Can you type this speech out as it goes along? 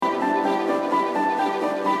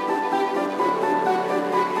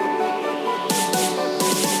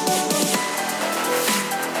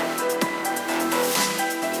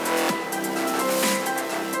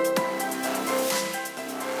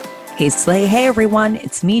Hey Slay, hey everyone,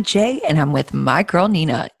 it's me Jay and I'm with my girl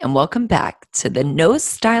Nina and welcome back to the No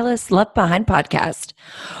Stylist Left Behind podcast.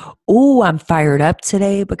 Oh, I'm fired up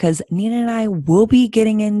today because Nina and I will be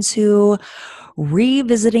getting into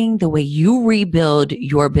revisiting the way you rebuild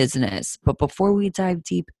your business. But before we dive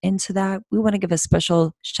deep into that, we want to give a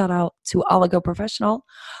special shout out to Oligo Professional,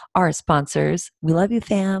 our sponsors. We love you,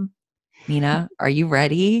 fam. Nina, are you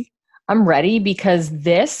ready? I'm ready because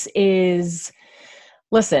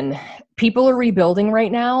listen, people are rebuilding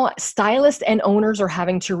right now. Stylists and owners are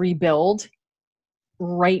having to rebuild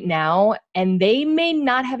right now, and they may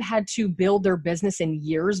not have had to build their business in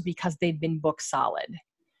years because they've been booked solid.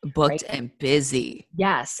 Booked Right? and busy.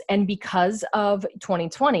 Yes. And because of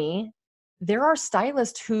 2020, there are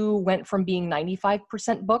stylists who went from being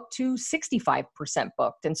 95% booked to 65%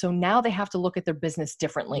 booked. And so now they have to look at their business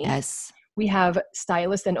differently. Yes. We have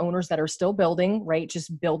stylists and owners that are still building, right?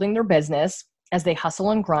 Just building their business as they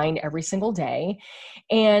hustle and grind every single day.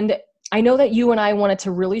 And I know that you and I wanted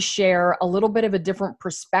to really share a little bit of a different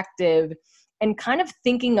perspective and kind of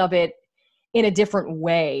thinking of it in a different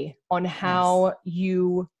way on how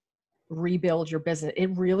you rebuild your business.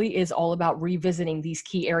 It really is all about revisiting these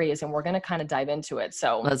key areas, and we're going to kind of dive into it.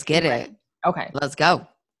 So Let's get it. Okay. Let's go.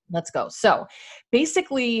 Let's go. So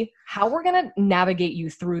basically how we're going to navigate you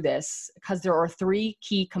through this, because there are three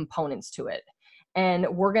key components to it. And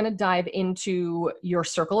we're going to dive into your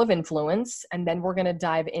circle of influence, and then we're going to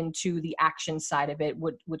dive into the action side of it,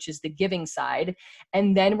 which is the giving side.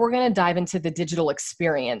 And then we're going to dive into the digital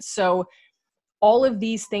experience. So all of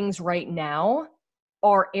these things right now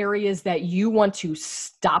are areas that you want to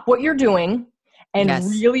stop what you're doing and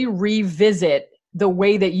really revisit the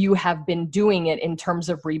way that you have been doing it in terms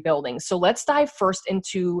of rebuilding. So let's dive first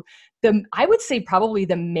into I would say probably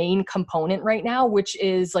the main component right now, which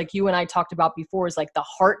is like you and I talked about before, is like the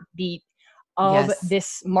heartbeat of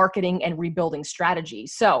this marketing and rebuilding strategy.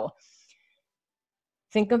 So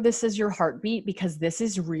think of this as your heartbeat, because this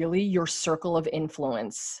is really your circle of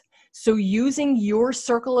influence. So using your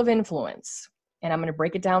circle of influence, and I'm going to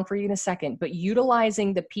break it down for you in a second, but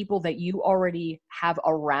utilizing the people that you already have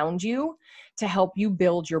around you to help you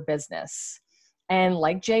build your business. And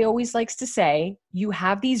like Jay always likes to say, you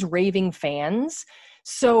have these raving fans.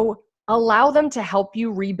 So allow them to help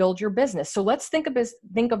you rebuild your business. So let's think of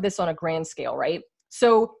this on a grand scale, right?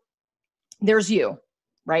 So there's you,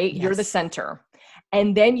 right? You're the center.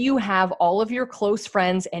 And then you have all of your close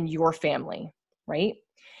friends and your family, right?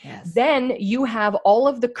 Yes. Then you have all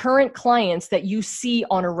of the current clients that you see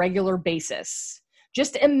on a regular basis.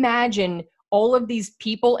 Just imagine all of these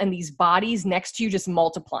people and these bodies next to you just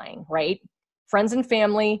multiplying, right? Friends and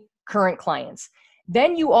family, current clients.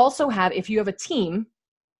 Then you also have, if you have a team,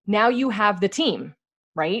 now you have the team,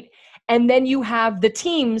 right? And then you have the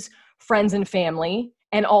team's friends and family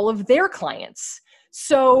and all of their clients.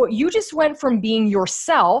 So you just went from being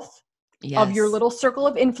yourself, of your little circle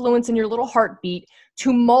of influence and your little heartbeat,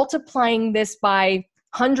 to multiplying this by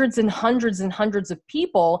hundreds and hundreds and hundreds of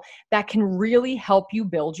people that can really help you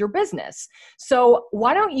build your business. So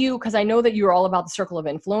why don't you, because I know that you're all about the circle of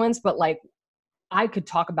influence, but like I could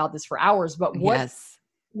talk about this for hours, but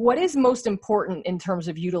what is most important in terms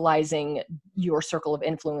of utilizing your circle of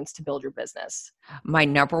influence to build your business? My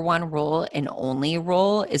number one role and only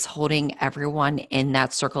role is holding everyone in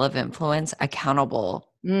that circle of influence accountable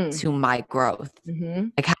to my growth.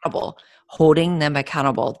 Accountable, holding them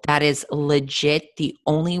accountable. That is legit the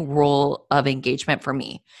only role of engagement for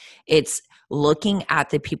me. It's looking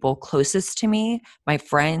at the people closest to me, my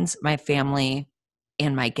friends, my family,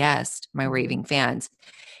 and my guests, my raving fans,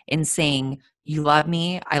 and saying, you love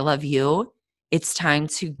me, I love you. It's time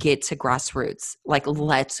to get to grassroots. Like,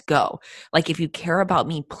 let's go. Like, if you care about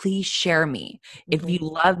me, please share me. If you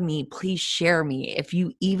love me, please share me. If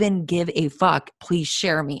you even give a fuck, please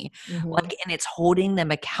share me. Like, and it's holding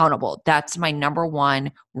them accountable. That's my number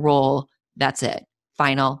one role. That's it.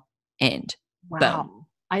 Final end. Wow. Boom.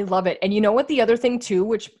 I love it. And you know what? The other thing too,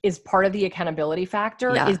 which is part of the accountability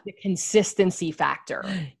factor, is the consistency factor.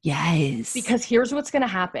 Yes. Because here's what's going to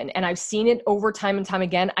happen. And I've seen it over time and time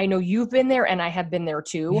again. I know you've been there and I have been there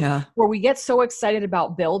too, where we get so excited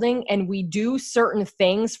about building and we do certain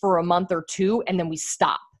things for a month or two and then we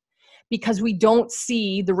stop because we don't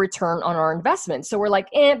see the return on our investment. So we're like,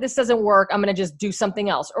 this doesn't work. I'm going to just do something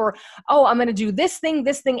else. Or, I'm going to do this thing,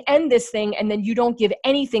 and this thing. And then you don't give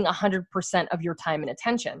anything 100% of your time and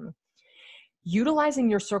attention. Utilizing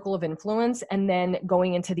your circle of influence and then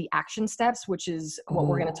going into the action steps, which is what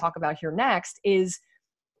we're going to talk about here next, is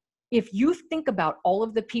if you think about all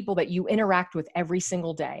of the people that you interact with every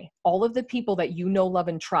single day, all of the people that you know, love,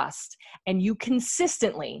 and trust, and you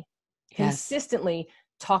consistently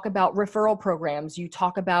talk about referral programs. You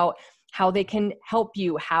talk about how they can help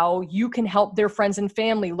you, how you can help their friends and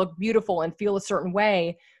family look beautiful and feel a certain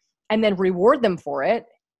way, and then reward them for it.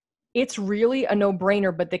 It's really a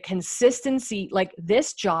no-brainer. But the consistency, like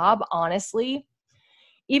this job, honestly,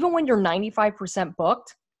 even when you're 95%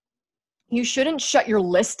 booked, you shouldn't shut your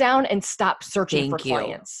list down and stop searching for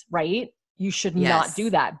clients, right? You should not do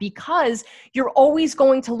that, because you're always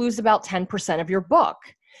going to lose about 10% of your book.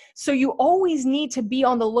 So you always need to be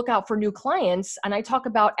on the lookout for new clients. And I talk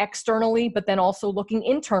about externally, but then also looking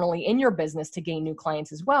internally in your business to gain new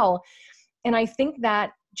clients as well. And I think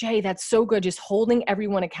that, Jay, that's so good. Just holding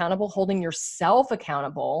everyone accountable, holding yourself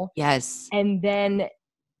accountable. Yes. And then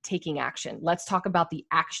taking action. Let's talk about the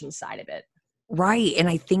action side of it. Right. And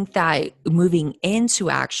I think that moving into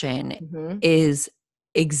action is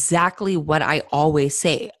exactly what I always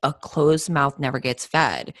say. A closed mouth never gets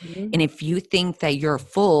fed. And if you think that you're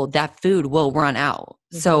full, that food will run out.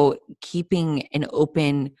 So keeping an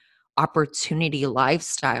open opportunity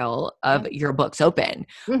lifestyle of your books open.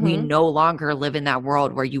 We no longer live in that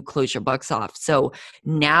world where you close your books off. So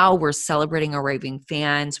now we're celebrating our raving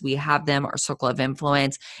fans. We have them, our circle of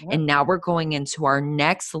influence. And now we're going into our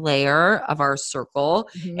next layer of our circle.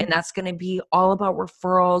 And that's going to be all about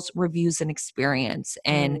referrals, reviews, and experience.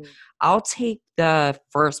 And I'll take the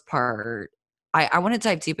first part. I want to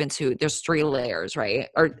dive deep into, there's 3 layers, right?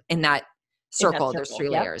 Or in that circle, there's 3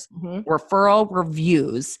 layers. Referral,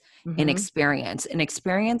 reviews, and experience. And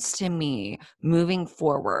experience to me moving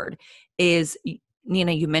forward is,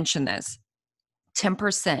 Nina, you mentioned this,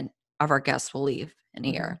 10% of our guests will leave in a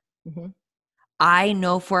year. I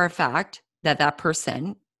know for a fact that that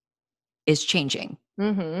percent is changing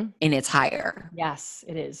and it's higher. Yes,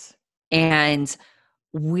 it is. And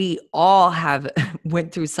we all have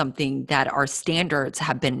went through something that our standards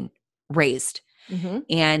have been raised.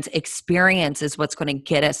 And experience is what's going to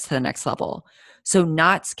get us to the next level. So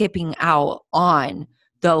not skipping out on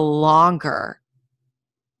the longer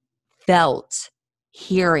felt,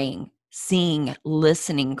 hearing, seeing,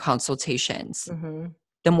 listening consultations,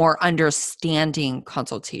 the more understanding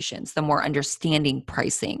consultations, the more understanding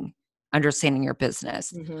pricing, understanding your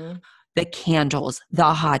business, the candles, the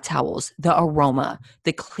hot towels, the aroma,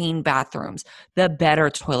 the clean bathrooms, the better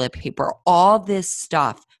toilet paper, all this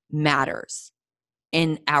stuff matters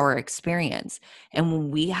in our experience. And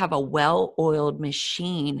when we have a well-oiled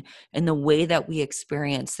machine in the way that we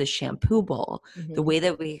experience the shampoo bowl, the way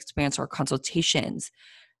that we experience our consultations,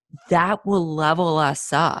 that will level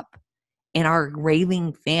us up. And our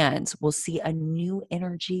raving fans will see a new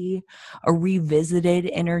energy, a revisited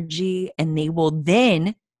energy, and they will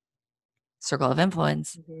then, circle of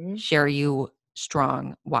influence, share you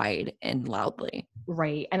strong, wide, and loudly.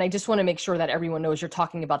 Right. And I just want to make sure that everyone knows you're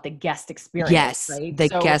talking about the guest experience. Yes, right? the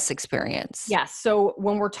guest experience. Yes. So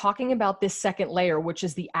when we're talking about this second layer, which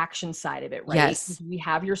is the action side of it, right? Yes. We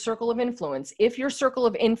have your circle of influence. If your circle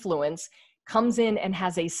of influence comes in and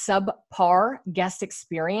has a subpar guest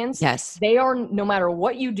experience, they are, no matter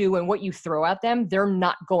what you do and what you throw at them, they're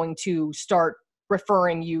not going to start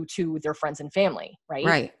referring you to their friends and family, right?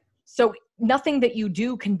 Right. So nothing that you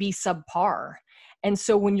do can be subpar. And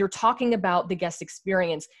so when you're talking about the guest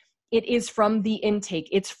experience, it is from the intake,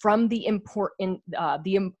 it's from the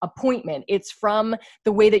appointment, it's from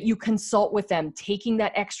the way that you consult with them, taking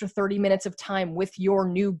that extra 30 minutes of time with your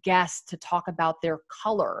new guest to talk about their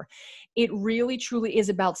color. It really truly is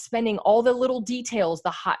about spending all the little details,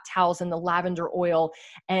 the hot towels and the lavender oil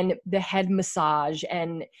and the head massage,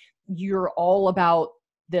 and you're all about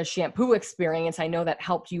the shampoo experience. I know that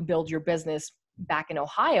helped you build your business back in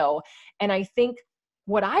Ohio. And I think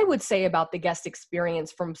what I would say about the guest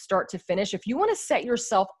experience from start to finish, if you want to set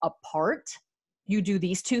yourself apart, you do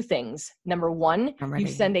these 2 things. Number 1, you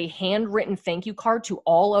send a handwritten thank you card to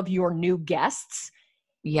all of your new guests.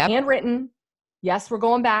 Handwritten. Yes, we're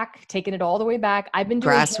going back, taking it all the way back. I've been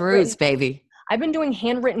doing grassroots, baby. I've been doing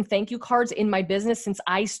handwritten thank you cards in my business since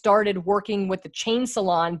I started working with the chain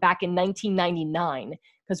salon back in 1999,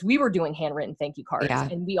 because we were doing handwritten thank you cards.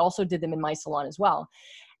 And we also did them in my salon as well.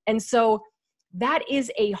 And so that is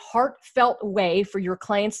a heartfelt way for your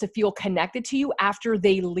clients to feel connected to you after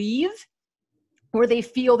they leave, where they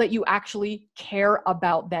feel that you actually care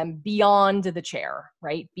about them beyond the chair,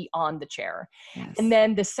 right? Beyond the chair. And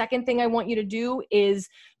then the second thing I want you to do is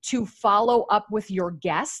to follow up with your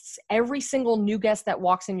guests. Every single new guest that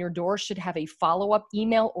walks in your door should have a follow-up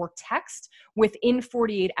email or text within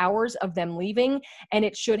 48 hours of them leaving. And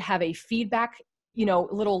it should have a feedback,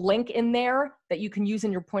 little link in there that you can use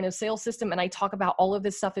in your point of sale system. And I talk about all of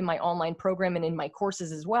this stuff in my online program and in my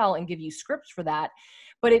courses as well, and give you scripts for that.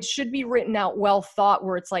 but it should be written out, well thought,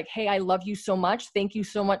 where it's like, hey, I love you so much. Thank you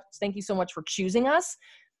so much. Thank you so much for choosing us.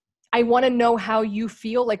 I want to know how you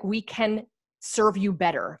feel like we can serve you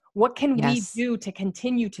better. What can we do to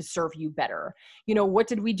continue to serve you better? You know, what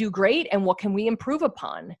did we do great and what can we improve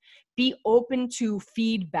upon? Be open to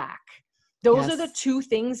feedback. Those are the two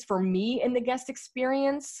things for me in the guest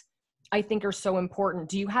experience I think are so important.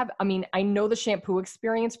 Do you have, I mean, I know the shampoo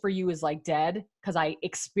experience for you is like dead because I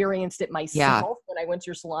experienced it myself when I went to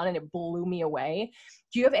your salon and it blew me away.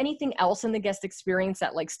 Do you have anything else in the guest experience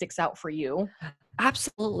that like sticks out for you?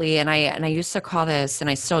 Absolutely. And I used to call this, and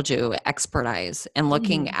I still do, expertise, and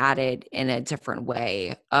looking at it in a different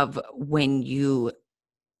way of when you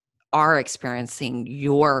are experiencing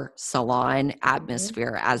your salon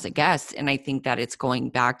atmosphere as a guest. And I think that it's going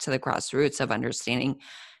back to the grassroots of understanding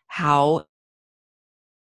how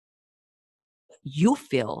you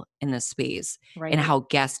feel in the space and how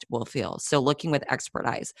guests will feel. So looking with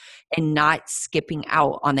expertise and not skipping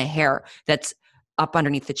out on the hair that's up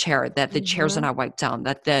underneath the chair, that the chairs are not wiped down,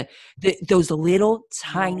 that those little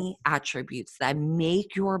tiny attributes that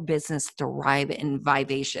make your business thrive and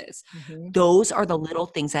vivacious. Those are the little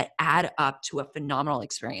things that add up to a phenomenal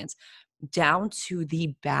experience, down to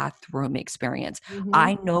the bathroom experience.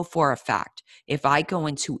 I know for a fact, if I go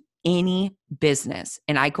into any business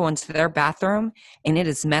and I go into their bathroom and it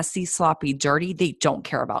is messy, sloppy, dirty, they don't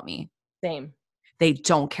care about me. Same. They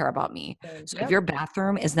don't care about me. So if your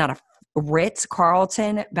bathroom is not a Ritz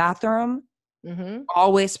Carlton bathroom,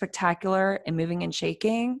 always spectacular and moving and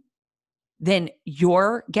shaking, then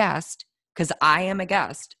your guest, because I am a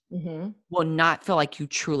guest, will not feel like you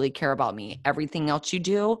truly care about me. Everything else you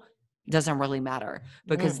do doesn't really matter,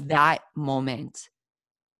 because that moment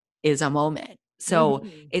is a moment. So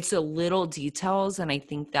it's the little details. And I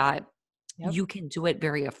think that you can do it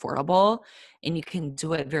very affordable, and you can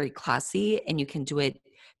do it very classy, and you can do it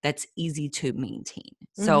that's easy to maintain.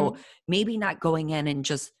 So maybe not going in and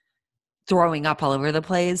just throwing up all over the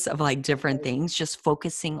place of like different things, just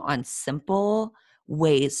focusing on simple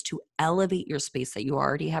ways to elevate your space that you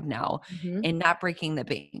already have now and not breaking the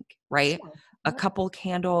bank, right? A couple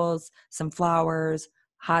candles, some flowers,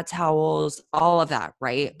 hot towels, all of that,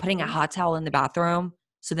 right? Putting a hot towel in the bathroom.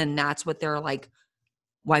 So then that's what they're like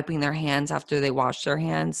wiping their hands after they wash their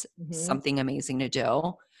hands. Something amazing to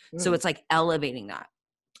do. So it's like elevating that.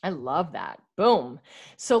 I love that. Boom.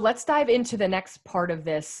 So let's dive into the next part of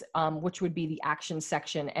this, which would be the action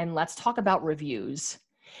section. And let's talk about reviews.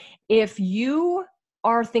 If you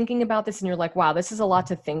are thinking about this and you're like, wow, this is a lot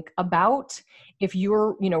to think about. If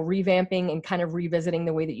you're, you know, revamping and kind of revisiting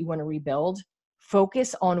the way that you want to rebuild,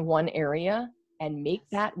 focus on one area and make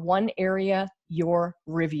that one area your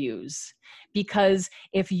reviews. Because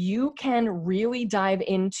if you can really dive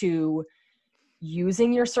into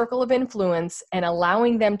using your circle of influence and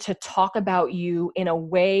allowing them to talk about you in a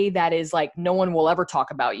way that is like no one will ever talk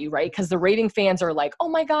about you, right? Because the raving fans are like, oh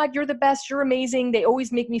my God, you're the best, you're amazing. They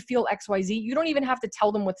always make me feel XYZ. You don't even have to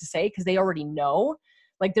tell them what to say because they already know.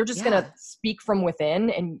 Like they're just going to speak from within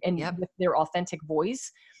and with their authentic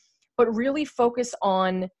voice. But really focus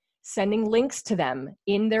on sending links to them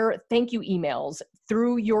in their thank you emails,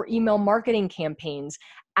 through your email marketing campaigns.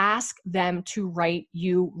 Ask them to write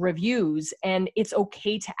you reviews, and it's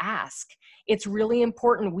okay to ask. It's really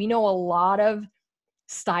important. We know a lot of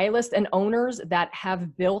stylists and owners that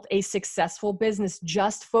have built a successful business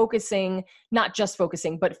not just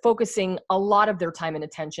focusing, but focusing a lot of their time and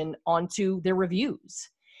attention onto their reviews.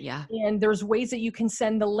 Yeah. And there's ways that you can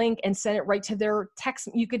send the link and send it right to their text.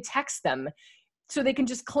 You could text them so they can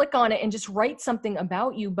just click on it and just write something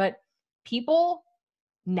about you. But people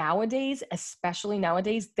nowadays, especially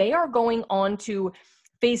nowadays, they are going on to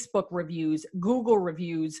Facebook reviews, Google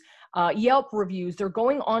reviews, Yelp reviews. They're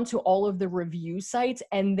going on to all of the review sites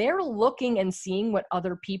and they're looking and seeing what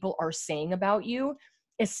other people are saying about you,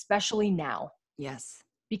 especially now. Yes.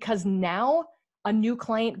 Because now a new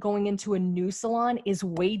client going into a new salon is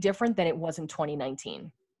way different than it was in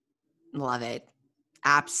 2019. Love it.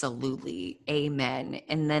 Absolutely. Amen.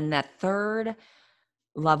 And then the third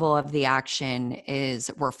level of the action is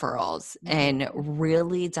referrals, and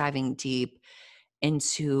really diving deep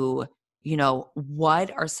into, you know,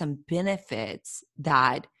 what are some benefits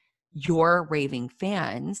that your raving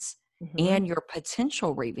fans and your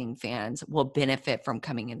potential raving fans will benefit from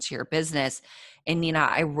coming into your business. And Nina,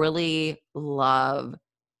 I really love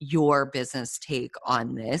your business take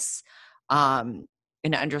on this.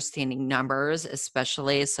 And understanding numbers,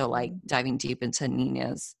 especially. So like diving deep into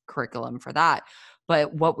Nina's curriculum for that.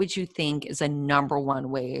 But what would you think is a number one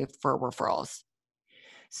way for referrals?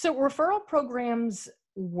 So referral programs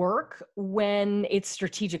work when it's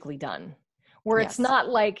strategically done. where it's not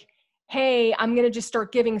like, hey, I'm going to just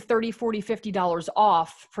start giving $30, $40, $50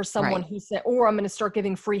 off for someone who said, or I'm going to start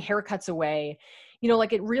giving free haircuts away. You know,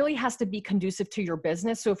 like it really has to be conducive to your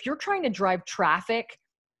business. So if you're trying to drive traffic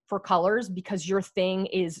for colors because your thing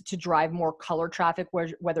is to drive more color traffic,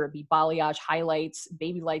 whether it be balayage, highlights,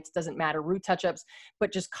 baby lights, doesn't matter, root touch-ups,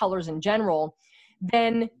 but just colors in general,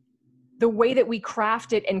 then the way that we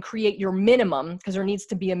craft it and create your minimum, because there needs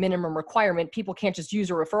to be a minimum requirement, people can't just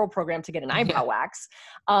use a referral program to get an eyebrow wax,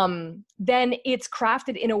 then it's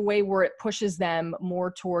crafted in a way where it pushes them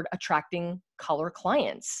more toward attracting color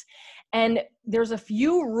clients. And there's a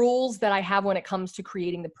few rules that I have when it comes to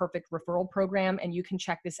creating the perfect referral program, and you can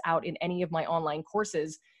check this out in any of my online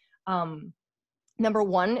courses. Number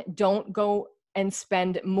one, don't go and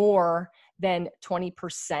spend more than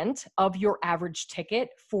 20% of your average ticket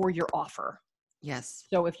for your offer. Yes.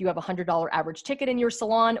 So if you have a $100 average ticket in your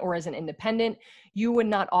salon or as an independent, you would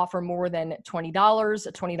not offer more than $20,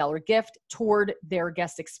 a $20 gift toward their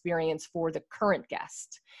guest experience for the current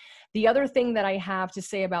guest. The other thing that I have to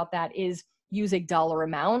say about that is use a dollar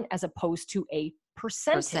amount as opposed to a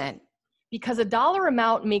percentage. Because a dollar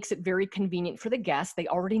amount makes it very convenient for the guests. They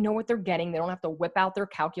already know what they're getting. They don't have to whip out their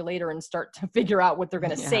calculator and start to figure out what they're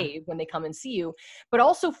going to save when they come and see you. But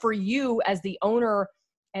also for you as the owner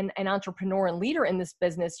and an entrepreneur and leader in this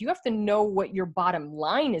business, you have to know what your bottom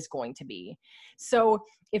line is going to be. So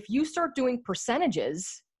if you start doing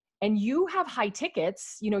percentages and you have high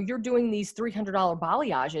tickets, you know, you're doing these $300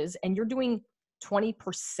 balayages and you're doing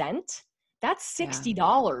 20%, that's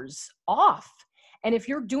 $60 off. And if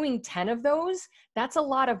you're doing 10 of those, that's a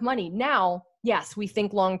lot of money. Now, yes, we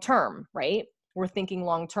think long-term, right? We're thinking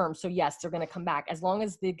long-term. So yes, they're going to come back. As long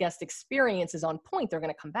as the guest experience is on point, they're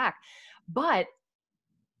going to come back. But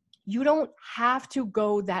you don't have to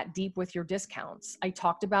go that deep with your discounts. I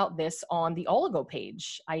talked about this on the Oligo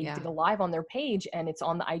page. I did a live on their page and it's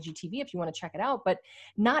on the IGTV if you want to check it out, but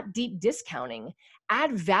not deep discounting.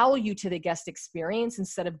 Add value to the guest experience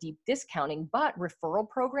instead of deep discounting. But referral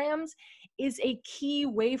programs is a key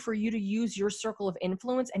way for you to use your circle of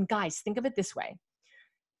influence. And guys, think of it this way.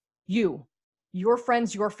 You, your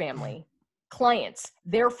friends, your family, clients,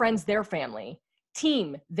 their friends, their family,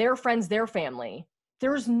 team, their friends, their family.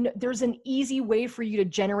 There's an easy way for you to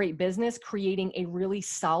generate business, creating a really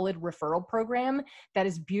solid referral program that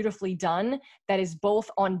is beautifully done, that is both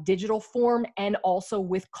on digital form and also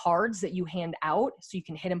with cards that you hand out, so you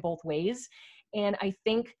can hit them both ways. And I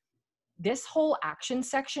think this whole action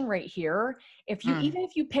section right here, even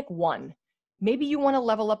if you pick one, maybe you want to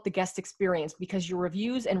level up the guest experience because your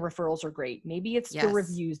reviews and referrals are great. Maybe it's the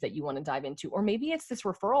reviews that you want to dive into, or maybe it's this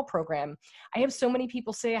referral program. I have so many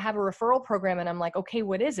people say I have a referral program and I'm like, okay,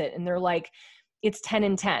 what is it? And they're like, it's 10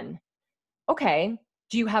 and 10. Okay.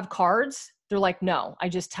 Do you have cards? They're like, no, I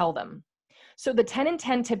just tell them. So the 10 and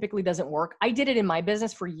 10 typically doesn't work. I did it in my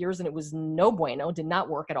business for years and it was no bueno, did not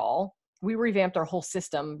work at all. We revamped our whole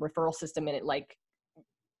system, referral system, and it like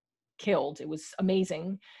killed. It was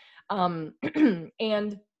amazing. And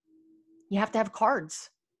you have to have cards.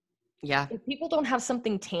 Yeah. If people don't have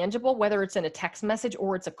something tangible, whether it's in a text message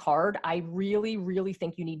or it's a card, I really, really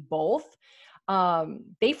think you need both.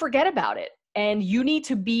 They forget about it and you need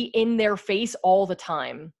to be in their face all the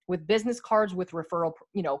time with business cards, with referral,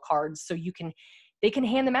 cards. So they can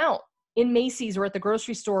hand them out in Macy's or at the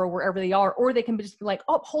grocery store or wherever they are, or they can just be like,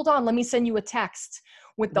 oh, hold on, let me send you a text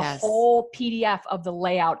with the whole PDF of the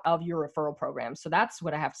layout of your referral program. So that's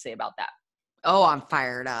what I have to say about that. Oh, I'm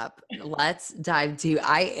fired up. Let's dive deep.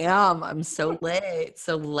 I'm so lit.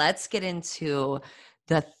 So let's get into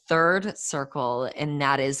the third circle, and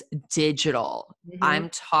that is digital. I'm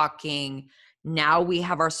talking now we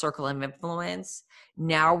have our circle of influence.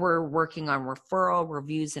 Now we're working on referral,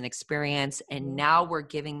 reviews, and experience. And now we're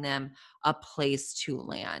giving them a place to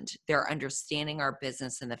land. They're understanding our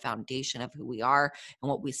business and the foundation of who we are and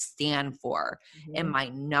what we stand for. And my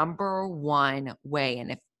number one way,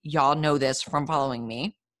 and if y'all know this from following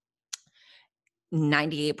me,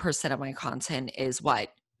 98% of my content is what?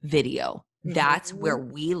 Video. That's where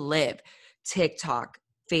we live. TikTok,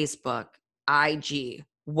 Facebook, IG,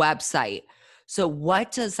 website. So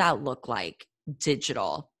what does that look like?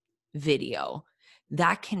 Digital video.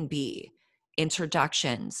 That can be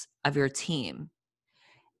introductions of your team.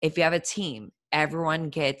 If you have a team, everyone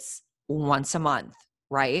gets once a month,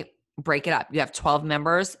 right? Break it up. You have 12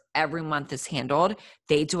 members. Every month is handled.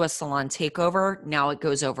 They do a salon takeover. Now it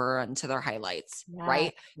goes over into their highlights,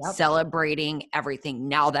 right? Yep. Celebrating everything.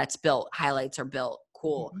 Now that's built. Highlights are built.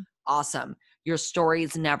 Cool. Awesome. Your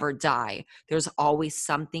stories never die. There's always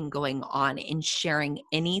something going on in sharing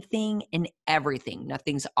anything and everything.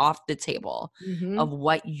 Nothing's off the table of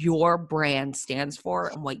what your brand stands for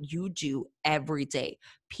and what you do every day.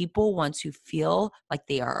 People want to feel like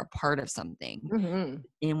they are a part of something.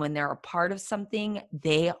 And when they're a part of something,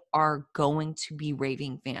 they are going to be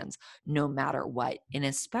raving fans no matter what. And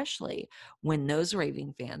especially when those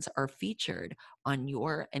raving fans are featured on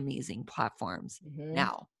your amazing platforms.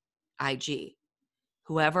 Now, IG,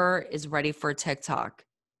 whoever is ready for TikTok,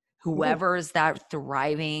 whoever is that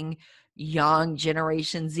thriving young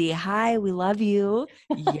Generation Z, hi, we love you.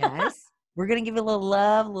 Yes, we're going to give you a little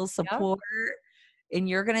love, a little support. And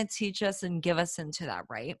you're going to teach us and give us into that,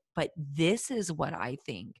 right? But this is what I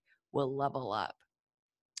think will level up.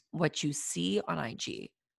 What you see on IG,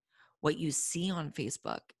 what you see on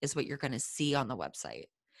Facebook is what you're going to see on the website.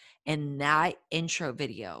 And that intro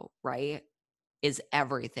video, right, is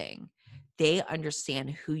everything. They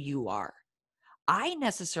understand who you are. I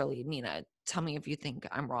necessarily, Nina, tell me if you think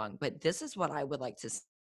I'm wrong, but this is what I would like to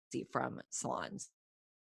see from salons.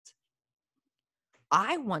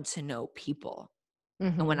 I want to know people.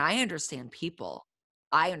 And when I understand people,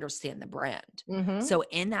 I understand the brand. So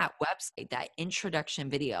in that website, that introduction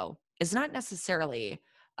video is not necessarily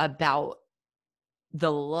about the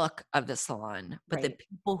look of the salon, but the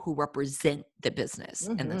people who represent the business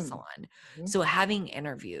in the salon. So having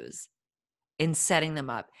interviews and setting them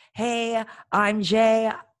up. Hey, I'm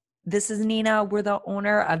Jay. This is Nina. We're the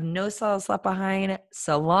owner of No Cells Left Behind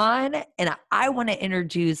Salon. And I want to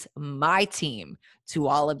introduce my team to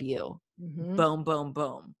all of you. Boom, boom,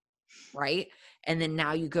 boom. Right? And then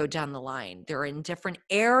now you go down the line. They're in different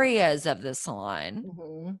areas of the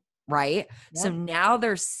salon. Right? So now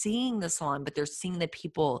they're seeing the salon, but they're seeing the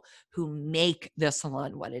people who make the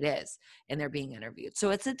salon what it is, and they're being interviewed.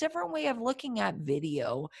 So it's a different way of looking at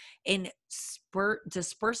video and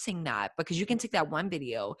dispersing that, because you can take that one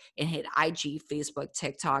video and hit IG, Facebook,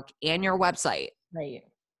 TikTok, and your website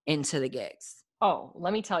into the gigs. Oh,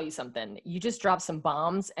 let me tell you something. You just dropped some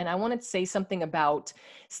bombs, and I want to say something about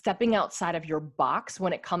stepping outside of your box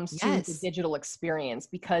when it comes to the digital experience,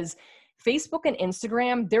 because Facebook and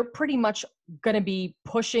Instagram, they're pretty much going to be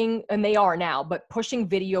pushing, and they are now, but pushing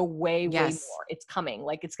video way more. It's coming.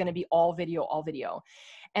 Like, it's going to be all video, all video.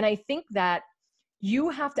 And I think that you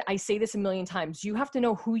have to, I say this a million times, you have to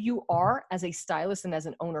know who you are as a stylist and as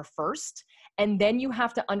an owner first. And then you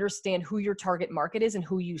have to understand who your target market is and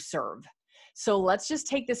who you serve. So let's just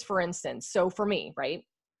take this for instance. So for me, right?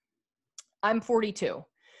 I'm 42.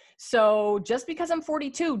 So just because I'm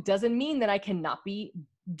 42 doesn't mean that I cannot be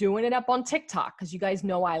doing it up on TikTok, because you guys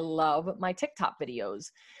know I love my TikTok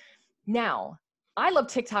videos. Now, I love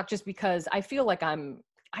TikTok just because I feel like I am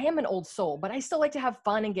an old soul, but I still like to have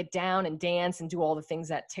fun and get down and dance and do all the things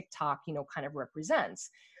that TikTok, kind of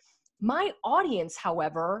represents. My audience,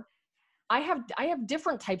 however, I have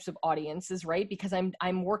different types of audiences, right? Because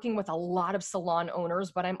I'm working with a lot of salon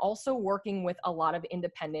owners, but I'm also working with a lot of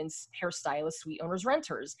independents, hairstylists, suite owners,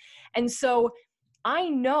 renters. And so I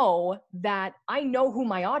know who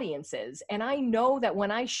my audience is. And I know that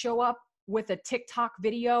when I show up with a TikTok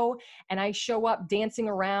video and I show up dancing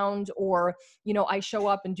around, or, I show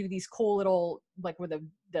up and do these cool little, like where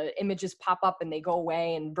the images pop up and they go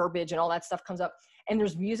away and verbiage and all that stuff comes up and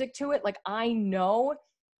there's music to it. Like, I know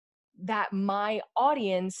that my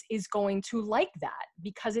audience is going to like that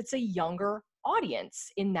because it's a younger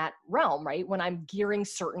audience in that realm, right? When I'm gearing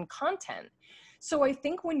certain content. So I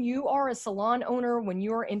think when you are a salon owner, when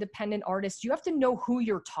you're an independent artist, you have to know who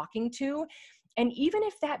you're talking to. And even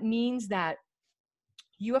if that means that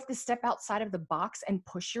you have to step outside of the box and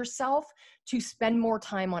push yourself to spend more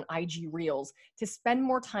time on IG Reels, to spend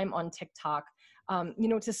more time on TikTok,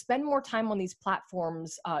 to spend more time on these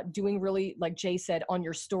platforms, doing really, like Jay said, on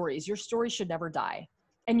your stories. Your story should never die.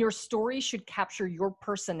 And your story should capture your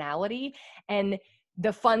personality and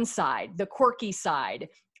the fun side, the quirky side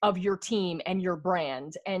of your team and your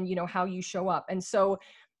brand and, how you show up. And so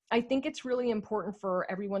I think it's really important for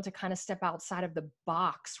everyone to kind of step outside of the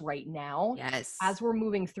box right now as we're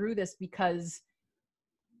moving through this, because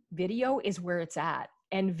video is where it's at.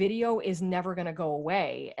 And video is never going to go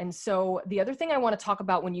away. And so the other thing I want to talk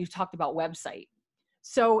about when you talked about website.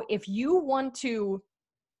 So if you want to,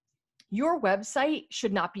 your website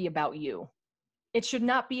should not be about you. It should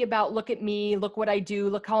not be about, look at me, look what I do,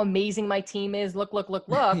 look how amazing my team is, look.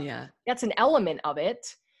 Yeah. That's an element of it.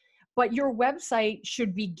 But your website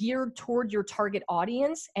should be geared toward your target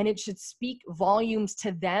audience, and it should speak volumes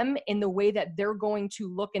to them in the way that they're going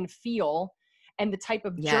to look and feel and the type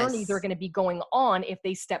of journey they're going to be going on if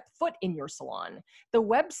they step foot in your salon. The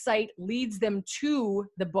website leads them to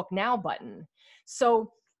the book now button.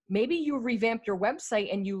 So maybe you revamp your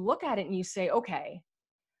website and you look at it and you say, okay,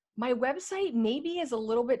 my website maybe is a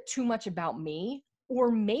little bit too much about me,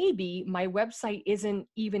 or maybe my website isn't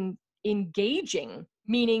even engaging,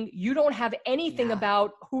 meaning you don't have anything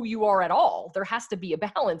about who you are at all. There has to be a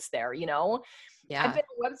balance there, you know? I've been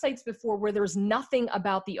on websites before where there's nothing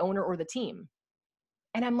about the owner or the team.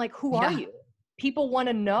 And I'm like, who are you? People want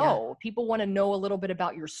to know. People want to know a little bit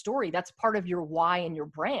about your story. That's part of your why and your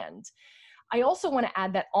brand. I also want to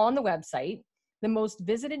add that on the website, the most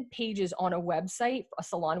visited pages on a website, a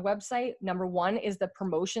salon website, number 1 is the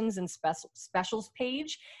promotions and specials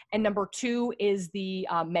page. And number 2 is the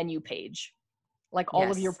menu page, like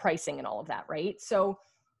all of your pricing and all of that, right? So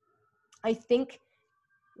I think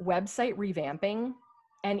website revamping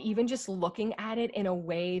and even just looking at it in a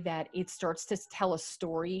way that it starts to tell a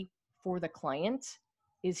story for the client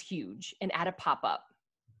is huge. And add a pop-up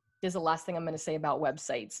is the last thing I'm going to say about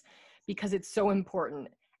websites, because it's so important.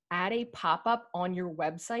 Add a pop-up on your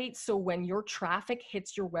website. So when your traffic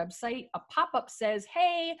hits your website, a pop-up says,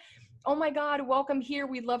 hey, oh my God, welcome here.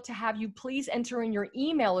 We'd love to have you. Please enter in your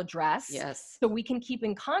email address so we can keep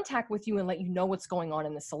in contact with you and let you know what's going on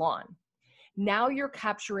in the salon. Now you're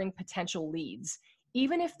capturing potential leads.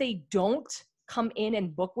 Even if they don't come in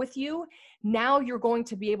and book with you, now you're going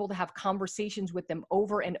to be able to have conversations with them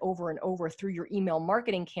over and over and over through your email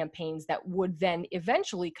marketing campaigns that would then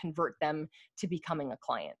eventually convert them to becoming a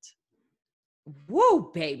client.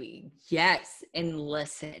 Woo, baby. Yes. And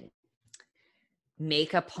listen,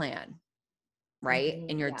 make a plan, right?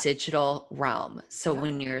 In your digital realm. So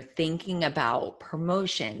when you're thinking about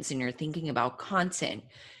promotions and you're thinking about content,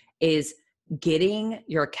 is getting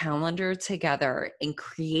your calendar together and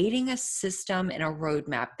creating a system and a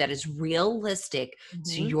roadmap that is realistic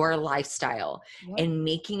to your lifestyle and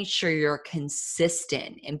making sure you're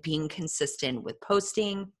consistent and being consistent with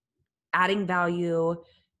posting, adding value,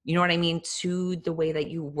 you know what I mean, to the way that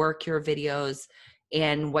you work your videos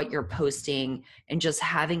and what you're posting, and just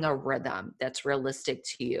having a rhythm that's realistic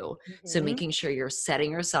to you. So making sure you're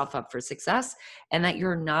setting yourself up for success and that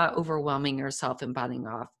you're not overwhelming yourself and biting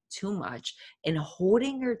off too much, and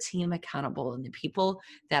holding your team accountable and the people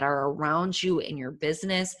that are around you in your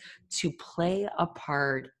business to play a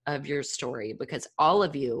part of your story, because all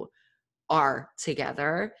of you are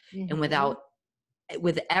together. And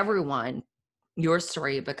with everyone, your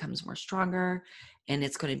story becomes more stronger, and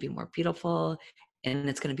it's going to be more beautiful, and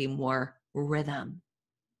it's going to be more rhythm.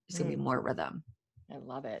 It's going to be more rhythm. I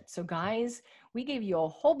love it. So guys, we gave you a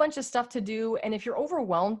whole bunch of stuff to do. And if you're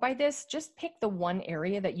overwhelmed by this, just pick the one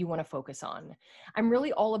area that you want to focus on. I'm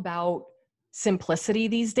really all about simplicity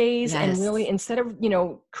these days. And really, instead of,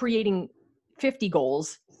 creating 50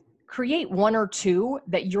 goals, create 1 or 2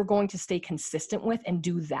 that you're going to stay consistent with, and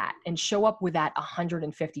do that and show up with that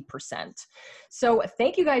 150%. So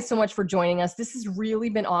thank you guys so much for joining us. This has really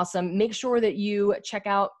been awesome. Make sure that you check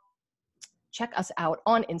us out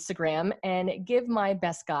on Instagram and give my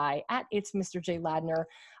best guy at It's Mr. J Ladner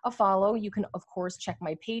a follow. You can, of course, check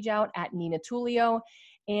my page out at Nina Tullio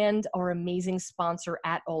and our amazing sponsor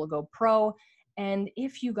at Oligo Pro. And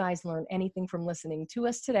if you guys learned anything from listening to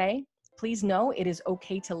us today, please know it is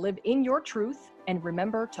okay to live in your truth, and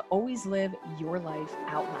remember to always live your life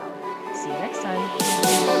out loud. See you next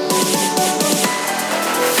time.